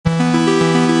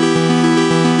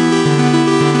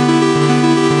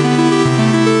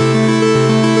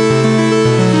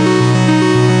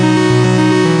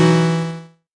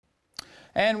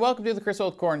Welcome to the Chris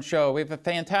Oldcorn Show. We have a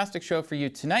fantastic show for you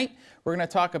tonight. We're going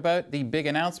to talk about the big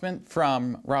announcement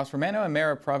from Ross Romano and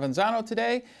Mayor Provenzano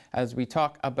today as we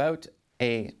talk about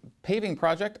a paving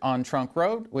project on Trunk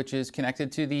Road, which is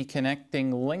connected to the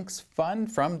Connecting Links Fund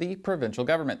from the provincial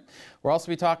government. We'll also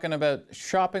be talking about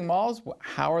shopping malls.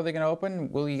 How are they going to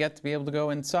open? Will you get to be able to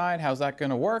go inside? How's that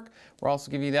going to work? We'll also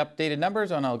give you the updated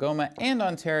numbers on Algoma and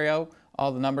Ontario.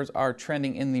 All the numbers are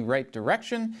trending in the right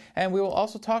direction. And we will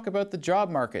also talk about the job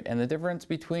market and the difference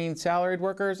between salaried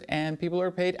workers and people who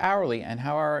are paid hourly and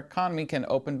how our economy can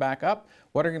open back up.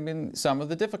 What are going to be some of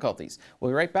the difficulties? We'll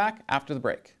be right back after the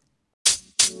break.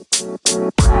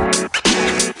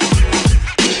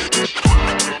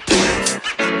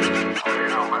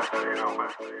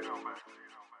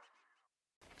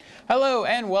 Hello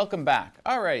and welcome back.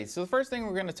 Alrighty, so the first thing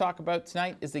we're going to talk about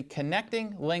tonight is the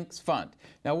Connecting Links Fund.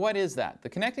 Now what is that? The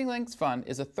Connecting Links Fund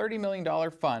is a $30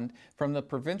 million fund from the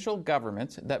provincial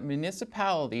government that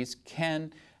municipalities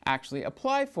can actually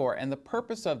apply for, and the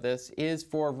purpose of this is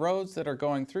for roads that are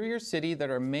going through your city that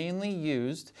are mainly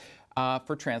used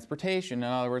for transportation. In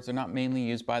other words, they're not mainly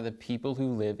used by the people who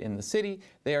live in the city.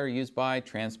 They are used by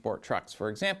transport trucks. For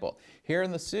example, here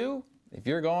in the Soo, if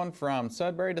you're going from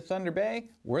Sudbury to Thunder Bay,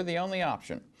 we're the only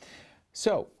option.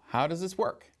 So how does this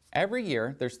work? Every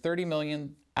year, there's $30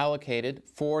 million allocated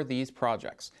for these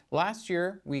projects. Last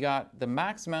year, we got the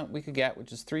max amount we could get,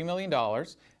 which is $3 million.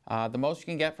 The most you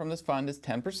can get from this fund is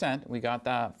 10%. We got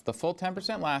the full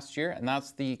 10% last year, and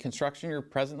that's the construction you're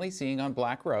presently seeing on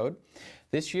Black Road.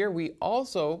 This year, we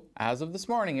also, as of this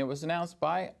morning, it was announced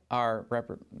by our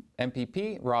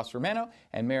MPP, Ross Romano,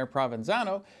 and Mayor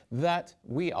Provenzano, that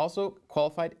we also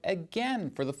qualified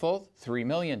again for the full $3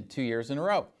 million, 2 years in a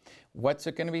row. What's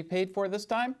it going to be paid for this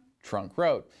time? Trunk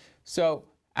Road. So,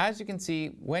 as you can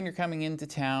see, when you're coming into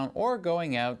town or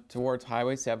going out towards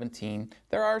Highway 17,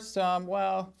 there are some,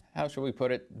 well, how shall we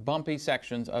put it, bumpy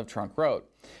sections of Trunk Road.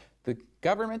 The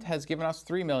government has given us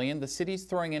 $3 million. The city's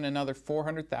throwing in another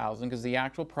 $400,000 because the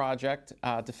actual project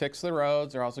to fix the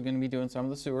roads, they're also going to be doing some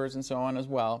of the sewers and so on as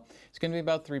well. It's going to be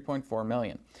about $3.4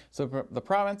 million. So the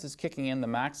province is kicking in the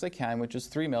max they can, which is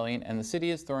 $3 million, and the city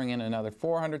is throwing in another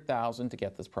 $400,000 to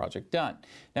get this project done.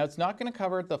 Now, it's not going to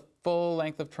cover the full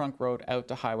length of Trunk Road out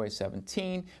to Highway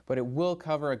 17, but it will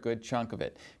cover a good chunk of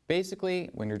it. Basically,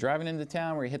 when you're driving into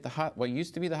town where you hit what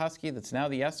used to be the Husky, that's now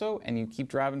the Esso, and you keep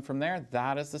driving from there,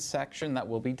 that is the section that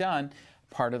will be done,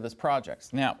 part of this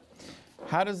project. Now,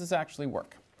 how does this actually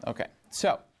work? Okay,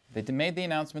 so they made the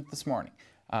announcement this morning.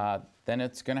 Then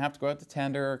it's going to have to go out to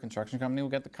tender, a construction company will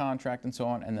get the contract and so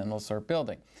on, and then they'll start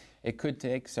building. It could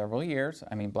take several years.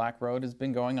 I mean, Black Road has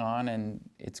been going on, and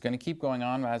it's going to keep going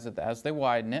on as they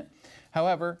widen it.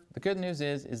 However, the good news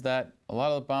is that a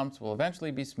lot of the bumps will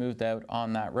eventually be smoothed out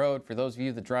on that road. For those of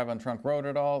you that drive on Trunk Road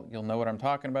at all, you'll know what I'm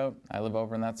talking about. I live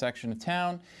over in that section of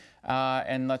town.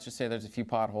 And let's just say there's a few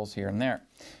potholes here and there.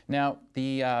 Now,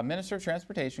 the Minister of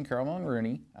Transportation, Carol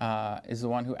Mulroney, is the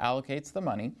one who allocates the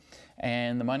money.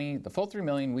 And the full $3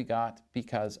 million we got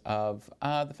because of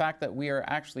the fact that we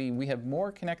have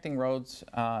more connecting roads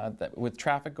with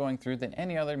traffic going through than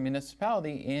any other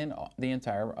municipality in the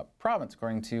entire province,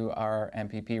 according to our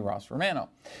MPP, Ross Romano.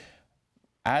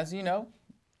 As you know,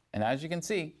 and as you can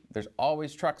see, there's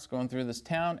always trucks going through this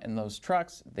town, and those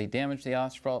trucks, they damage the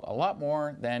asphalt a lot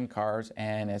more than cars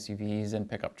and SUVs and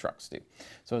pickup trucks do.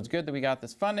 So it's good that we got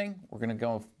this funding. We're going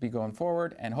to be going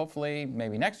forward, and hopefully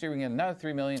maybe next year we can get another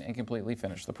 $3 million and completely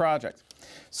finish the project.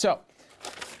 So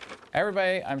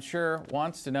everybody, I'm sure,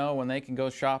 wants to know when they can go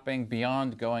shopping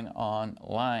beyond going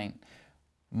online.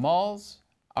 Malls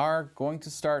are going to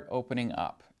start opening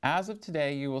up. As of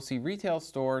today, you will see retail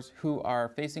stores who are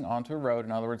facing onto a road,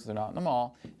 in other words, they're not in the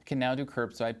mall, can now do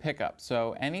curbside pickup.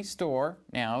 So any store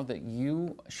now that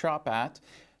you shop at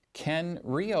can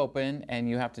reopen, and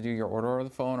you have to do your order over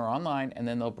the phone or online, and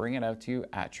then they'll bring it out to you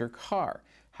at your car.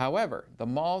 However, the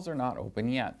malls are not open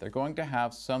yet. They're going to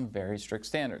have some very strict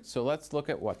standards. So let's look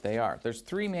at what they are. There's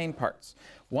three main parts.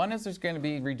 One is there's going to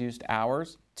be reduced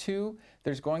hours. Two,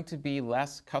 there's going to be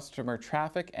less customer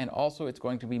traffic, and also it's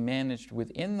going to be managed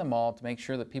within the mall to make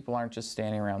sure that people aren't just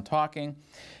standing around talking.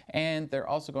 And they're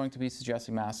also going to be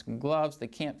suggesting masks and gloves. They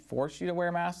can't force you to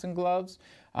wear masks and gloves,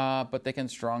 but they can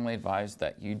strongly advise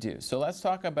that you do. So let's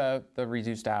talk about the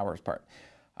reduced hours part.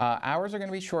 Hours are going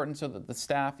to be shortened so that the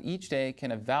staff each day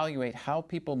can evaluate how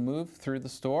people move through the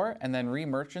store and then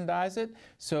re-merchandise it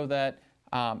so that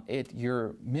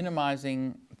you're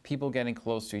minimizing people getting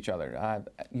close to each other.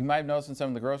 You might have noticed in some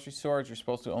of the grocery stores, you're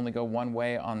supposed to only go one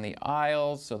way on the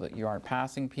aisles so that you aren't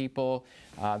passing people.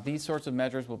 These sorts of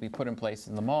measures will be put in place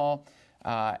in the mall.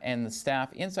 and the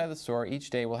staff inside the store each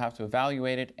day will have to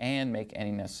evaluate it and make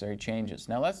any necessary changes.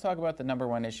 Now let's talk about the number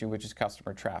one issue, which is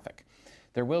customer traffic.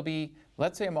 There will be,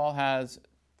 let's say a mall has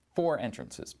 4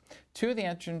 entrances. 2 of the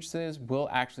entrances will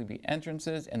actually be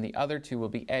entrances and the other 2 will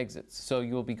be exits. So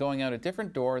you'll be going out a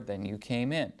different door than you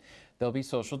came in. There'll be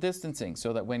social distancing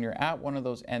so that when you're at one of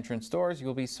those entrance doors,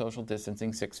 you'll be social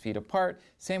distancing 6 feet apart,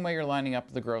 same way you're lining up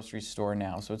at the grocery store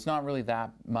now. So it's not really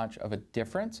that much of a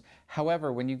difference.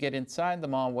 However, when you get inside the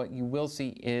mall, what you will see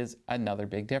is another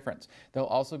big difference. There'll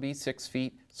also be 6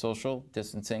 feet social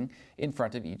distancing in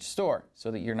front of each store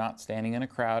so that you're not standing in a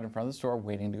crowd in front of the store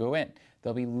waiting to go in.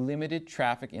 There'll be limited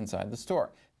traffic inside the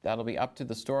store. That'll be up to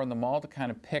the store and the mall to kind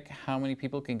of pick how many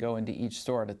people can go into each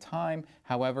store at a time.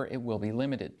 However, it will be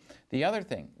limited. The other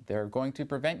thing, they're going to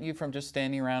prevent you from just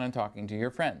standing around and talking to your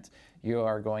friends. You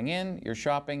are going in, you're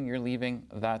shopping, you're leaving,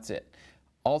 that's it.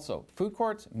 Also, food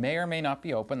courts may or may not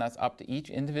be open. That's up to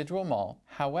each individual mall.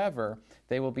 However,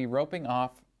 they will be roping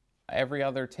off every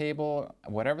other table,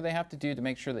 whatever they have to do to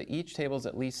make sure that each table is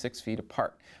at least 6 feet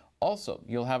apart. Also,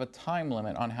 you'll have a time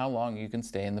limit on how long you can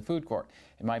stay in the food court.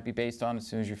 It might be based on as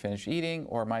soon as you finish eating,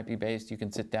 or it might be based you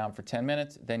can sit down for 10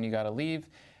 minutes, then you got to leave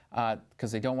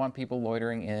because they don't want people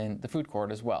loitering in the food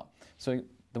court as well. So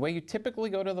the way you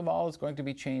typically go to the mall is going to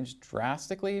be changed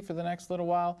drastically for the next little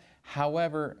while.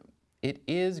 However, it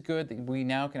is good that we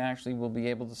now will be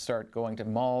able to start going to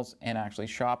malls and actually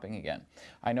shopping again.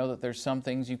 I know that there's some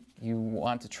things you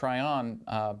want to try on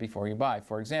before you buy.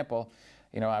 For example,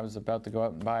 I was about to go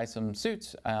out and buy some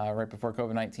suits right before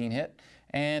COVID-19 hit,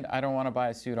 and I don't want to buy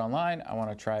a suit online. I want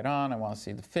to try it on. I want to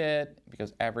see the fit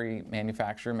because every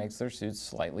manufacturer makes their suits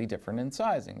slightly different in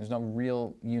sizing. There's no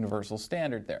real universal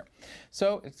standard there.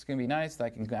 So it's going to be nice that I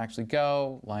can actually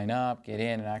go, line up, get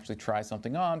in, and actually try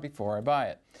something on before I buy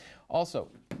it. Also,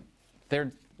 the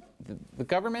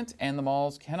government and the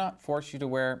malls cannot force you to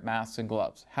wear masks and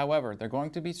gloves. However, they're going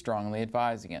to be strongly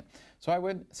advising it. So I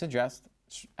would suggest,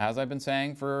 as I've been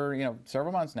saying for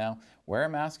several months now, wear a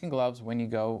mask and gloves when you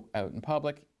go out in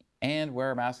public, and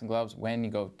wear a mask and gloves when you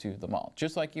go to the mall,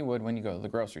 just like you would when you go to the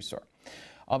grocery store.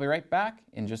 I'll be right back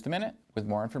in just a minute with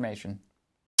more information.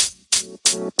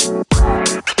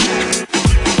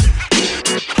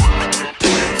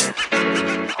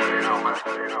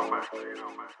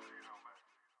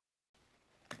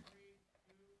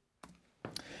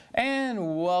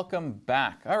 And welcome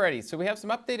back. Alrighty, so we have some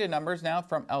updated numbers now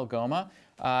from Algoma.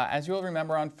 As you'll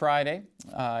remember on Friday,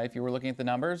 if you were looking at the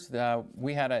numbers,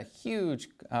 we had a huge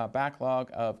backlog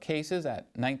of cases at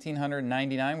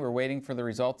 1,999 we're waiting for the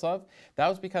results of. That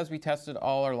was because we tested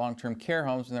all our long-term care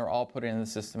homes and they were all put in the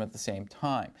system at the same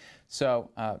time. So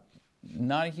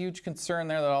not a huge concern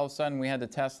there that all of a sudden we had to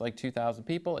test like 2,000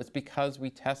 people. It's because we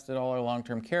tested all our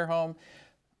long-term care home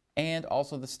and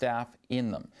also the staff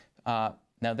in them.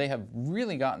 Now, they have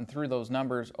really gotten through those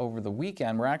numbers over the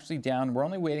weekend. We're actually down. We're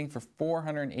only waiting for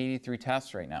 483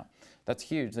 tests right now. That's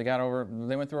huge. They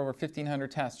went through over 1,500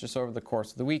 tests just over the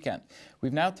course of the weekend.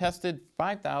 We've now tested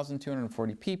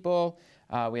 5,240 people.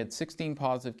 We had 16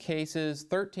 positive cases.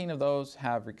 13 of those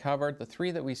have recovered. The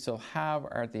 3 that we still have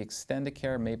are at the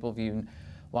Extendicare Mapleview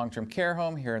long-term care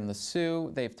home here in the Sioux.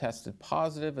 They've tested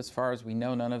positive. As far as we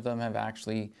know, none of them have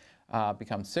actually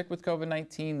become sick with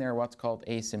COVID-19. They're what's called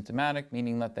asymptomatic,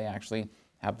 meaning that they actually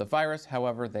have the virus.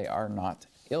 However, they are not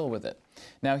ill with it.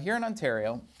 Now, here in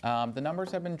Ontario, the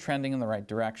numbers have been trending in the right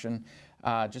direction.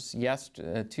 Just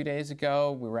 2 days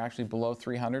ago, we were actually below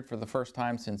 300 for the first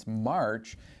time since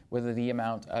March with the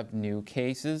amount of new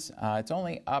cases. It's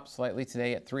only up slightly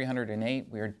today at 308.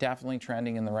 We are definitely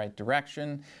trending in the right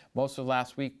direction. Most of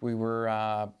last week, we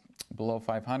were below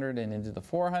 500 and into the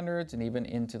 400s and even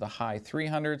into the high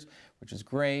 300s, which is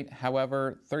great.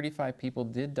 However, 35 people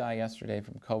did die yesterday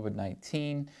from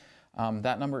COVID-19.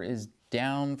 That number is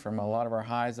down from a lot of our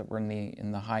highs that were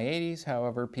in the high 80s.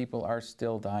 However, people are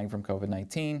still dying from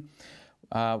COVID-19.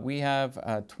 We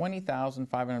have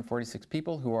 20,546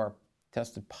 people who are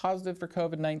tested positive for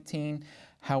COVID-19.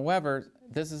 However,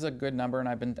 this is a good number, and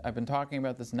I've been talking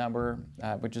about this number,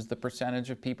 which is the percentage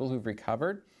of people who've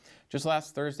recovered. Just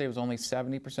last Thursday, it was only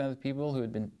 70% of the people who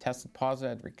had been tested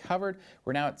positive had recovered.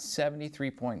 We're now at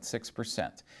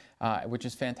 73.6%, which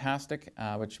is fantastic,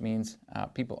 which means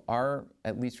people are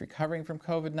at least recovering from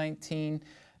COVID-19.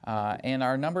 And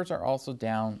our numbers are also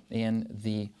down in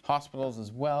the hospitals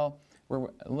as well. We're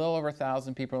a little over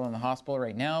 1,000 people in the hospital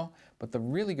right now, But the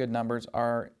really good numbers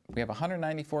are we have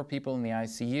 194 people in the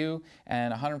ICU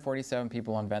and 147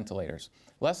 people on ventilators.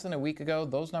 Less than a week ago,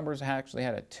 those numbers actually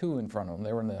had a 2 in front of them.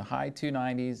 They were in the high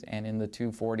 290s and in the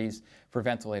 240s for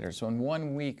ventilators. So in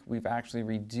 1 week, we've actually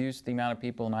reduced the amount of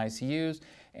people in ICUs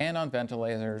and on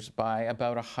ventilators by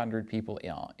about 100 people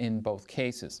in both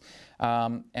cases.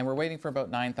 And we're waiting for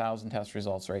about 9,000 test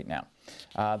results right now.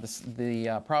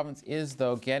 The province is,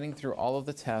 though, getting through all of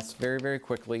the tests very, very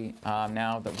quickly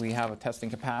now that we have a testing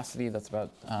capacity that's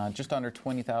about just under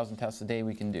 20,000 tests a day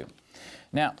we can do.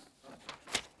 Now,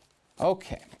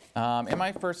 okay, in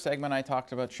my first segment, I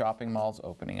talked about shopping malls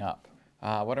opening up.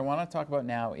 What I want to talk about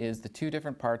now is the two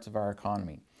different parts of our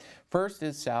economy. First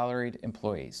is salaried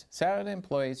employees. Salaried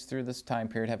employees through this time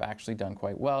period have actually done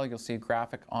quite well. You'll see a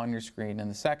graphic on your screen in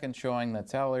the second showing that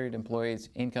salaried employees'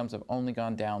 incomes have only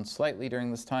gone down slightly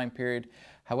during this time period.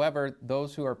 However,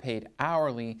 those who are paid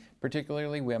hourly,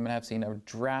 particularly women, have seen a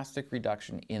drastic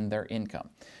reduction in their income.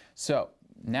 So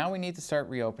now we need to start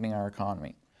reopening our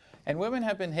economy. And women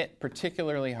have been hit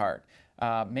particularly hard.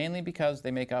 Mainly because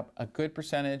they make up a good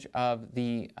percentage of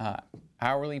the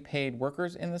hourly paid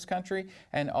workers in this country,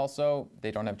 and also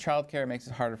they don't have childcare. It makes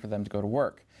it harder for them to go to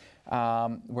work.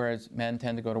 Whereas men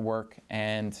tend to go to work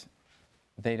and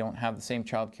they don't have the same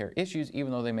childcare issues,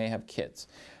 even though they may have kids.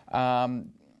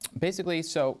 Basically,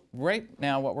 so right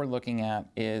now what we're looking at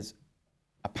is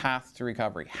a path to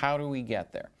recovery. How do we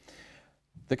get there?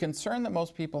 The concern that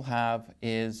most people have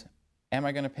is, am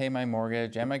I going to pay my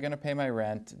mortgage? Am I going to pay my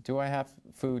rent? Do I have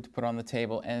food to put on the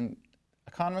table? And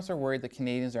economists are worried that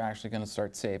Canadians are actually going to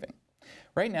start saving.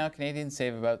 Right now, Canadians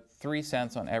save about 3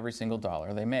 cents on every single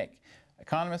dollar they make.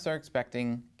 Economists are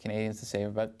expecting Canadians to save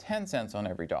about 10 cents on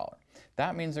every dollar.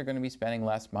 That means they're going to be spending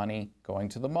less money going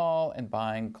to the mall and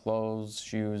buying clothes,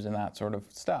 shoes, and that sort of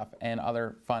stuff, and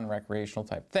other fun recreational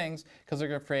type things, because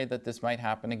they're afraid that this might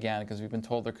happen again, because we've been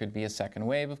told there could be a second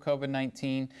wave of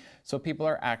COVID-19. So people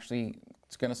are actually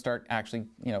going to start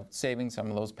saving some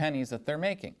of those pennies that they're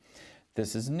making.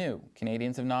 This is new.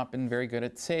 Canadians have not been very good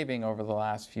at saving over the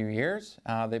last few years.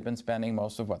 They've been spending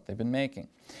most of what they've been making.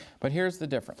 But here's the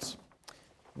difference.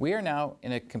 We are now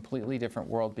in a completely different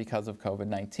world because of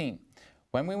COVID-19.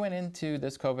 When we went into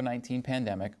this COVID-19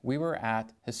 pandemic, we were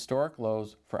at historic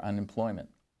lows for unemployment.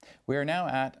 We are now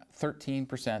at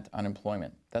 13%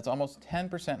 unemployment. That's almost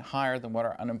 10% higher than what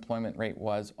our unemployment rate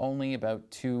was only about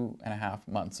 2.5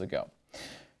 months ago.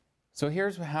 So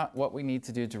here's what we need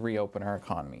to do to reopen our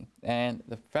economy. And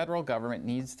the federal government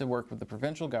needs to work with the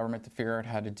provincial government to figure out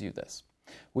how to do this.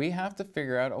 We have to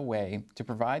figure out a way to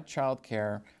provide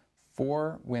childcare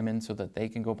for women so that they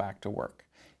can go back to work.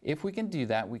 If we can do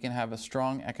that, we can have a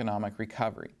strong economic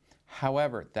recovery.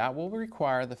 However, that will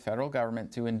require the federal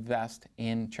government to invest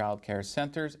in childcare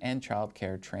centers and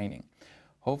childcare training.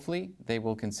 Hopefully, they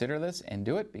will consider this and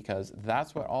do it, because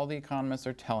that's what all the economists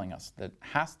are telling us. That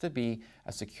has to be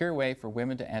a secure way for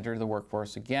women to enter the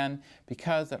workforce again,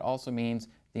 because that also means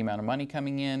the amount of money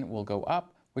coming in will go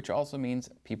up, which also means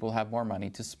people have more money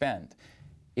to spend.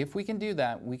 If we can do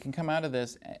that, we can come out of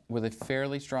this with a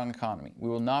fairly strong economy. We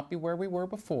will not be where we were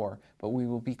before, but we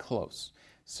will be close.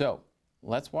 So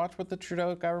let's watch what the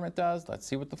Trudeau government does. Let's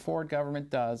see what the Ford government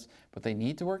does. But they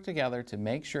need to work together to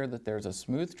make sure that there's a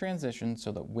smooth transition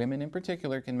so that women in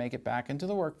particular can make it back into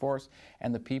the workforce,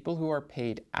 and the people who are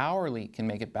paid hourly can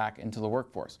make it back into the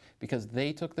workforce, because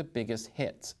they took the biggest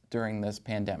hits during this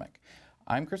pandemic.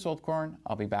 I'm Chris Oldcorn.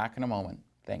 I'll be back in a moment.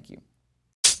 Thank you.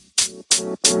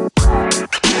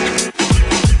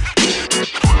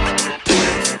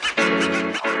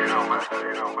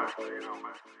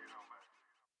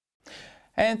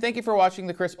 And thank you for watching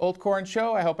the Chris Oldcorn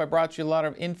Show. I hope I brought you a lot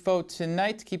of info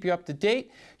tonight to keep you up to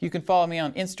date. You can follow me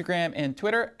on Instagram and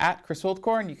Twitter at Chris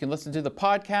Oldcorn. You can listen to the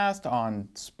podcast on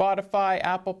Spotify,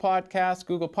 Apple Podcasts,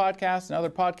 Google Podcasts, and other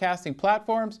podcasting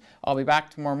platforms. I'll be back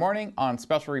tomorrow morning on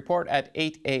Special Report at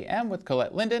 8 a.m. with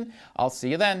Colette Linden. I'll see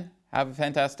you then. Have a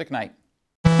fantastic night.